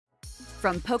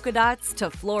From polka dots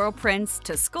to floral prints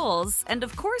to skulls, and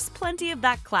of course plenty of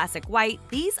that classic white,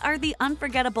 these are the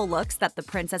unforgettable looks that the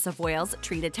Princess of Wales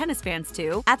treated tennis fans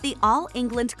to at the All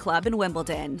England Club in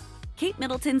Wimbledon. Kate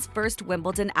Middleton's first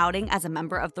Wimbledon outing as a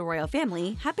member of the royal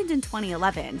family happened in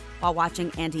 2011. While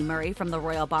watching Andy Murray from the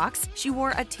royal box, she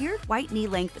wore a tiered white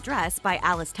knee-length dress by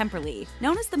Alice Temperley,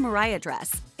 known as the Mariah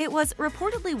dress. It was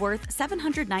reportedly worth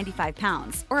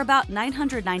 £795, or about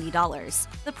 $990.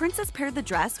 The princess paired the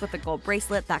dress with a gold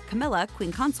bracelet that Camilla,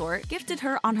 Queen Consort, gifted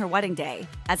her on her wedding day.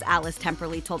 As Alice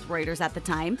Temperley told Reuters at the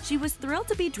time, she was thrilled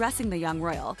to be dressing the young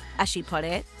royal. As she put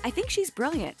it, "I think she's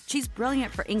brilliant. She's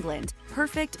brilliant for England.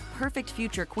 Perfect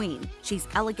future queen. She's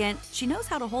elegant, she knows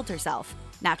how to hold herself."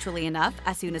 Naturally enough,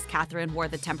 as soon as Catherine wore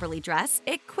the Temperley dress,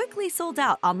 it quickly sold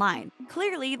out online.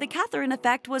 Clearly, the Catherine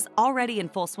effect was already in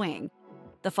full swing.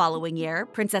 The following year,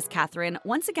 Princess Catherine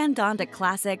once again donned a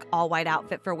classic all-white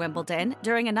outfit for Wimbledon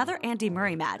during another Andy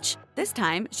Murray match. This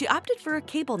time, she opted for a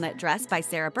cable knit dress by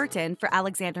Sarah Burton for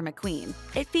Alexander McQueen.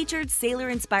 It featured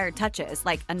sailor-inspired touches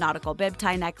like a nautical bib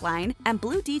tie neckline and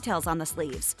blue details on the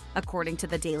sleeves. According to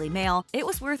the Daily Mail, it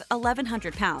was worth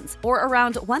 £1,100, or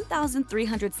around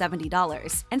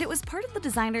 $1,370, and it was part of the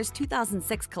designer's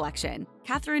 2006 collection.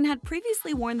 Catherine had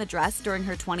previously worn the dress during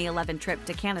her 2011 trip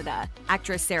to Canada.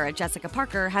 Actress Sarah Jessica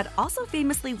Parker had also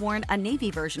famously worn a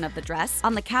navy version of the dress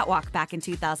on the catwalk back in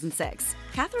 2006.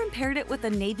 Catherine paired it with a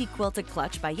navy quilted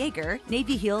clutch by Jaeger,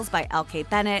 navy heels by LK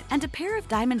Bennett, and a pair of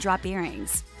diamond drop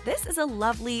earrings. This is a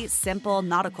lovely, simple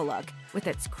nautical look. With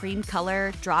its cream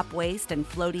color, drop waist, and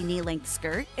floaty knee-length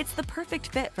skirt, it's the perfect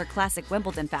fit for classic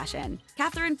Wimbledon fashion.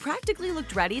 Catherine practically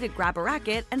looked ready to grab a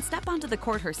racket and step onto the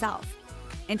court herself.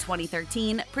 In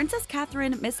 2013, Princess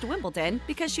Catherine missed Wimbledon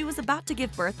because she was about to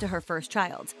give birth to her first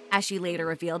child. As she later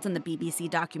revealed in the BBC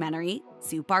documentary,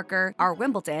 "Sue Barker, Our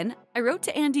Wimbledon, I wrote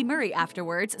to Andy Murray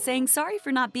afterwards saying sorry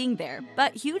for not being there,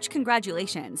 but huge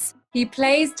congratulations." He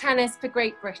plays tennis for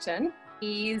Great Britain.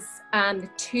 He's the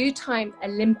two-time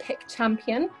Olympic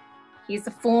champion. He's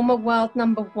a former world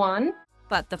 #1.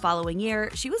 But the following year,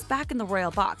 she was back in the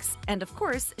royal box, and of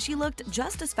course, she looked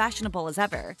just as fashionable as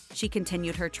ever. She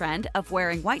continued her trend of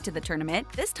wearing white to the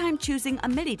tournament, this time choosing a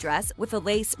midi dress with a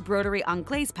lace broderie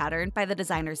anglaise pattern by the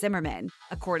designer Zimmerman.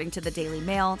 According to the Daily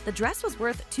Mail, the dress was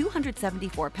worth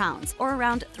 £274, or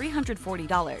around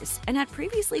 $340, and had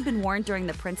previously been worn during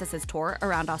the princess's tour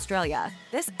around Australia.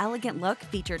 This elegant look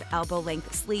featured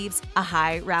elbow-length sleeves, a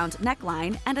high, round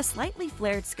neckline, and a slightly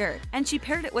flared skirt, and she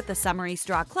paired it with a summery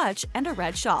straw clutch and a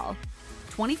red shawl.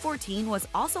 2014 was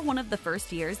also one of the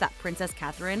first years that Princess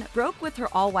Catherine broke with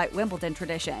her all-white Wimbledon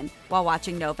tradition. While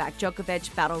watching Novak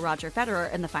Djokovic battle Roger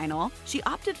Federer in the final, she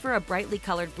opted for a brightly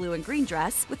colored blue and green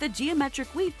dress with a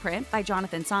geometric weave print by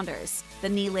Jonathan Saunders. The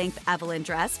knee-length Evelyn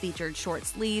dress featured short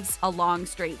sleeves, a long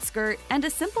straight skirt, and a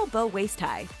simple bow waist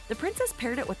tie. The princess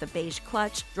paired it with a beige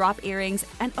clutch, drop earrings,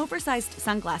 and oversized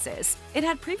sunglasses. It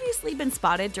had previously been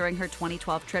spotted during her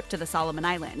 2012 trip to the Solomon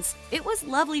Islands. It was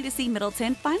lovely to see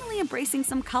Middleton finally embracing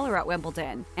some color at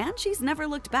Wimbledon, and she's never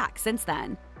looked back since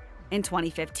then. In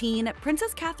 2015,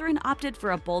 Princess Catherine opted for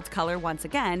a bold color once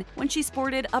again when she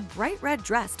sported a bright red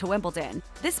dress to Wimbledon.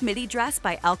 This midi dress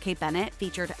by LK Bennett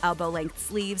featured elbow-length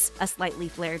sleeves, a slightly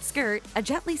flared skirt, a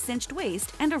gently cinched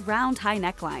waist, and a round high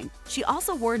neckline. She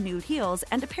also wore nude heels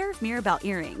and a pair of Mirabelle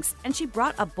earrings, and she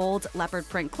brought a bold leopard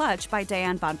print clutch by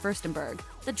Diane von Furstenberg.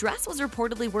 The dress was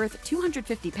reportedly worth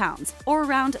 £250, or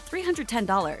around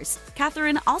 $310.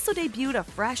 Catherine also debuted a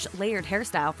fresh, layered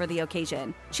hairstyle for the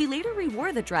occasion. She later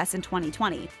rewore the dress in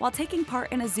 2020 while taking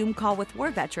part in a Zoom call with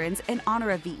war veterans in honor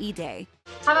of VE Day.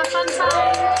 Have a fun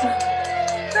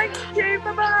time! Thank you,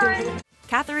 bye-bye!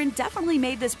 Catherine definitely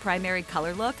made this primary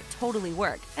color look totally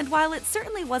work, and while it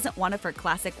certainly wasn't one of her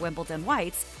classic Wimbledon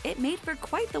whites, it made for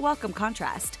quite the welcome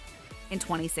contrast. In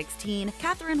 2016,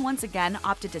 Catherine once again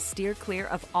opted to steer clear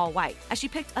of all white as she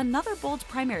picked another bold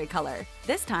primary color.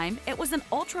 This time, it was an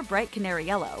ultra-bright canary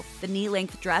yellow. The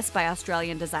knee-length dress by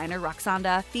Australian designer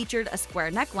Roxanda featured a square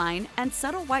neckline and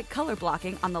subtle white color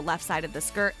blocking on the left side of the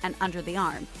skirt and under the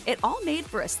arm. It all made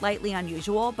for a slightly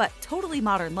unusual but totally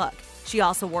modern look. She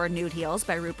also wore nude heels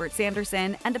by Rupert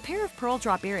Sanderson and a pair of pearl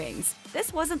drop earrings.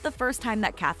 This wasn't the first time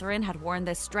that Catherine had worn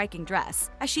this striking dress,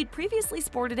 as she'd previously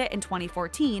sported it in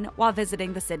 2014 while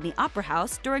visiting the Sydney Opera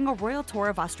House during a royal tour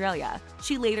of Australia.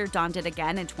 She later donned it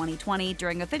again in 2020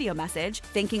 during a video message,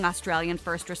 thanking Australian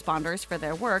first responders for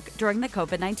their work during the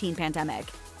COVID-19 pandemic.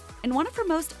 In one of her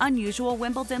most unusual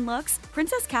Wimbledon looks,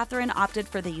 Princess Catherine opted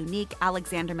for the unique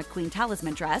Alexander McQueen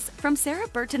talisman dress from Sarah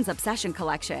Burton's Obsession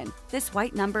collection. This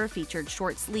white number featured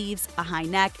short sleeves, a high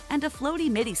neck, and a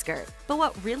floaty midi skirt. But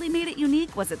what really made it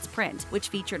unique was its print, which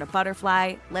featured a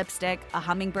butterfly, lipstick, a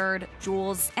hummingbird,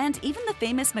 jewels, and even the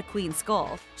famous McQueen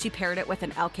skull. She paired it with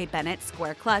an LK Bennett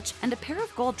square clutch and a pair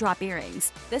of gold drop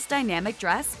earrings. This dynamic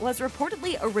dress was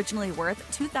reportedly originally worth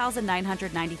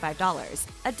 $2,995.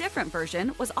 A different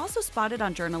version was also spotted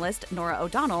on journalist Nora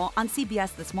O'Donnell on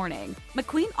CBS This Morning.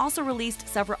 McQueen also released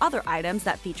several other items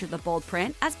that featured the bold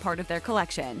print as part of their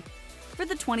collection. For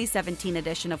the 2017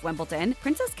 edition of Wimbledon,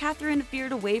 Princess Catherine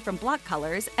veered away from block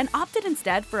colors and opted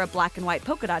instead for a black and white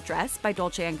polka dot dress by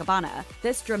Dolce & Gabbana.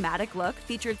 This dramatic look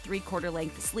featured 3/4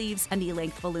 length sleeves, a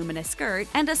knee-length voluminous skirt,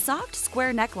 and a soft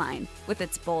square neckline. With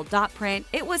its bold dot print,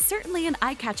 it was certainly an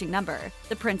eye-catching number.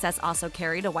 The princess also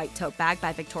carried a white tote bag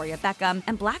by Victoria Beckham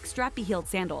and black strappy-heeled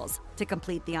sandals. To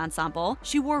complete the ensemble,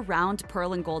 she wore round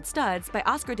pearl and gold studs by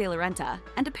Oscar de la Renta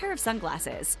and a pair of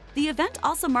sunglasses. The event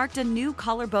also marked a new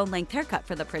collarbone-length haircut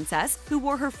for the princess, who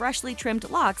wore her freshly trimmed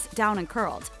locks down and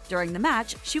curled. During the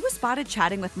match, she was spotted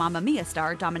chatting with Mamma Mia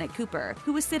star Dominic Cooper,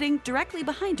 who was sitting directly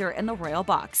behind her in the royal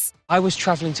box. I was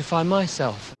travelling to find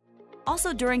myself.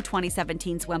 Also during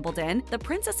 2017's Wimbledon, the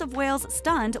Princess of Wales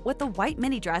stunned with the white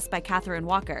mini dress by Catherine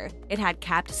Walker. It had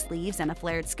capped sleeves and a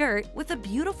flared skirt with a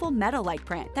beautiful meadow-like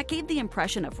print that gave the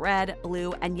impression of red,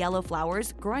 blue, and yellow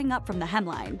flowers growing up from the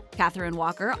hemline. Catherine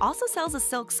Walker also sells a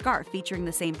silk scarf featuring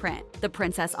the same print. The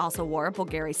princess also wore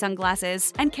Bulgari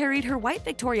sunglasses and carried her white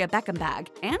Victoria Beckham bag,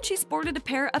 and she sported a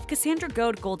pair of Cassandra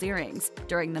Goad gold earrings.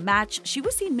 During the match, she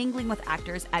was seen mingling with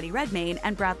actors Eddie Redmayne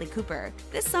and Bradley Cooper.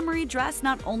 This summery dress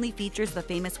not only features the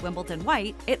famous Wimbledon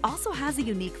white, it also has a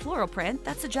unique floral print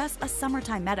that suggests a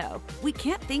summertime meadow. We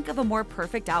can't think of a more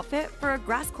perfect outfit for a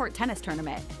grass court tennis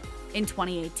tournament. In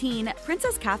 2018,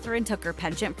 Princess Catherine took her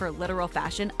penchant for literal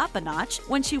fashion up a notch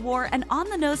when she wore an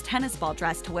on-the-nose tennis ball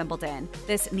dress to Wimbledon.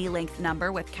 This knee-length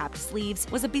number with capped sleeves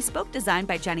was a bespoke design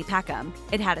by Jenny Packham.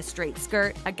 It had a straight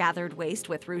skirt, a gathered waist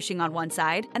with ruching on one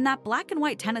side, and that black and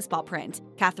white tennis ball print.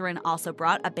 Catherine also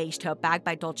brought a beige tote bag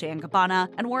by Dolce & Gabbana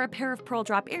and wore a pair of pearl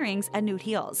drop earrings and nude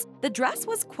heels. The dress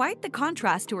was quite the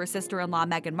contrast to her sister-in-law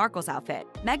Meghan Markle's outfit.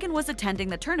 Meghan was attending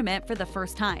the tournament for the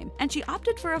first time, and she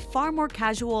opted for a far more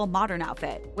casual, modern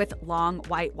outfit, with long,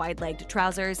 white, wide-legged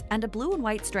trousers and a blue and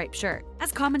white striped shirt.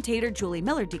 As commentator Julie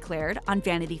Miller declared on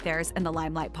Vanity Fair's and the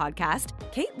Limelight podcast,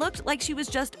 Kate looked like she was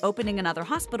just opening another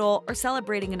hospital or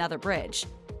celebrating another bridge.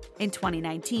 In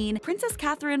 2019, Princess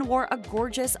Catherine wore a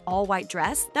gorgeous all-white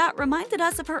dress that reminded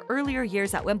us of her earlier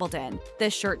years at Wimbledon.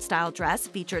 This shirt-style dress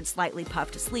featured slightly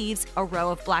puffed sleeves, a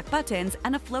row of black buttons,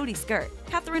 and a floaty skirt.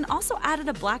 Catherine also added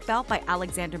a black belt by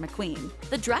Alexander McQueen.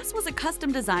 The dress was a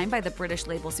custom design by the British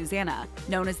label Susanna.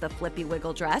 Known as the Flippy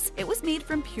Wiggle dress, it was made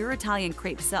from pure Italian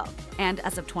crepe silk. And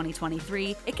as of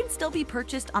 2023, it can still be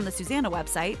purchased on the Susanna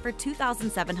website for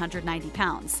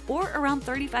 £2,790, or around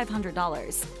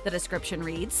 $3,500. The description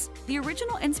reads, "The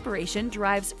original inspiration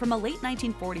derives from a late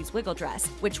 1940s wiggle dress,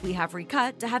 which we have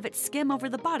recut to have it skim over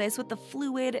the bodice with a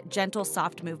fluid, gentle,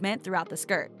 soft movement throughout the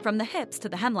skirt, from the hips to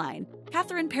the hemline."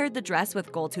 Catherine paired the dress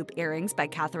with gold hoop earrings by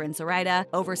Catherine Zoraida,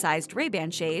 oversized Ray-Ban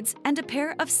shades, and a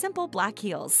pair of simple black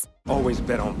heels. Always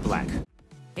bet on black.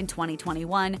 In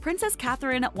 2021, Princess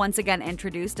Catherine once again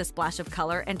introduced a splash of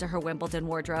color into her Wimbledon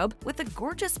wardrobe with a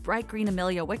gorgeous bright green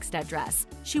Emilia Wickstead dress.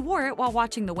 She wore it while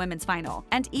watching the women's final,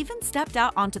 and even stepped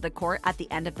out onto the court at the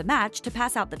end of the match to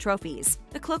pass out the trophies.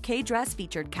 The cloquet dress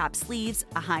featured capped sleeves,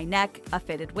 a high neck, a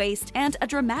fitted waist, and a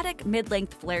dramatic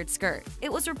mid-length flared skirt.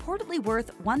 It was reportedly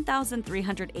worth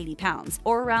 £1,380,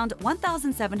 or around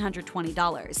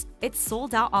 $1,720. It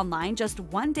sold out online just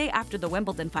one day after the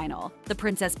Wimbledon final. The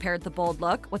princess paired the bold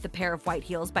look with a pair of white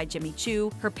heels by Jimmy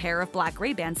Choo, her pair of black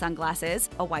Ray-Ban sunglasses,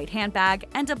 a white handbag,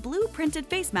 and a blue printed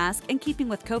face mask in keeping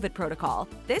with COVID protocol.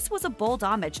 This was a bold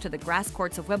homage to the grass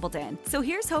courts of Wimbledon, so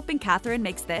here's hoping Catherine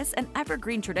makes this an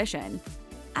evergreen tradition.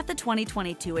 At the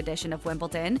 2022 edition of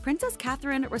Wimbledon, Princess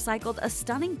Catherine recycled a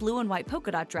stunning blue and white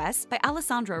polka dot dress by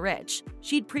Alessandra Rich.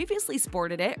 She'd previously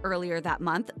sported it earlier that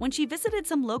month when she visited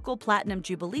some local Platinum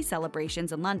Jubilee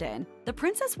celebrations in London. The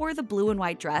princess wore the blue and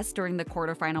white dress during the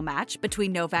quarterfinal match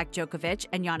between Novak Djokovic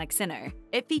and Jannik Sinner.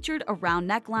 It featured a round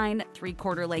neckline,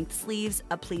 3/4 length sleeves,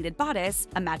 a pleated bodice,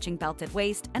 a matching belted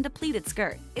waist, and a pleated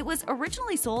skirt. It was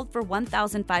originally sold for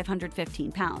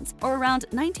 £1,515, or around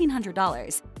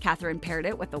 $1,900. Catherine paired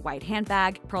it with a white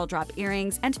handbag, pearl drop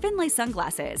earrings, and Finlay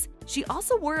sunglasses. She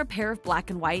also wore a pair of black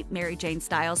and white Mary Jane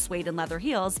style suede and leather leather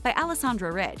heels by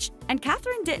Alessandra Rich. And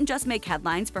Catherine didn't just make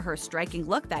headlines for her striking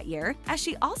look that year, as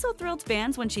she also thrilled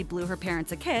fans when she blew her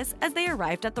parents a kiss as they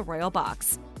arrived at the royal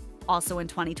box. Also in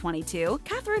 2022,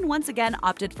 Catherine once again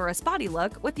opted for a spotty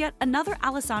look with yet another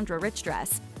Alessandra Rich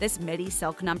dress. This midi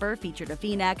silk number featured a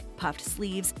v-neck, puffed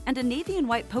sleeves, and a navy and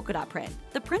white polka dot print.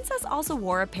 The princess also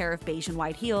wore a pair of beige and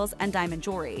white heels and diamond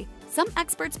jewelry. Some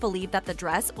experts believe that the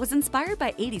dress was inspired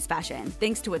by 80s fashion,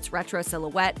 thanks to its retro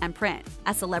silhouette and print.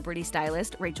 As celebrity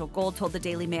stylist Rachel Gold told the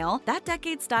Daily Mail, that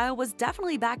decade's style was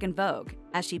definitely back in vogue.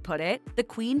 As she put it, the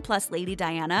Queen plus Lady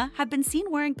Diana have been seen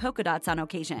wearing polka dots on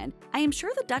occasion. I am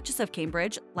sure the Duchess of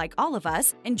Cambridge, like all of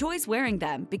us, enjoys wearing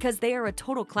them because they are a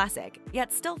total classic,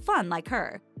 yet still fun like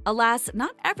her. Alas,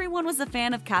 not everyone was a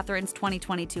fan of Catherine's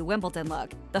 2022 Wimbledon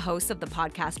look. The host of the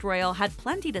podcast Royal had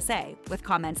plenty to say, with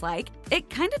comments like, "It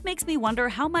kind of makes me wonder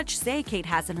how much say Kate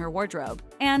has in her wardrobe,"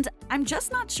 and "I'm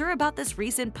just not sure about this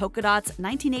recent polka dots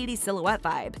 1980s silhouette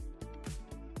vibe."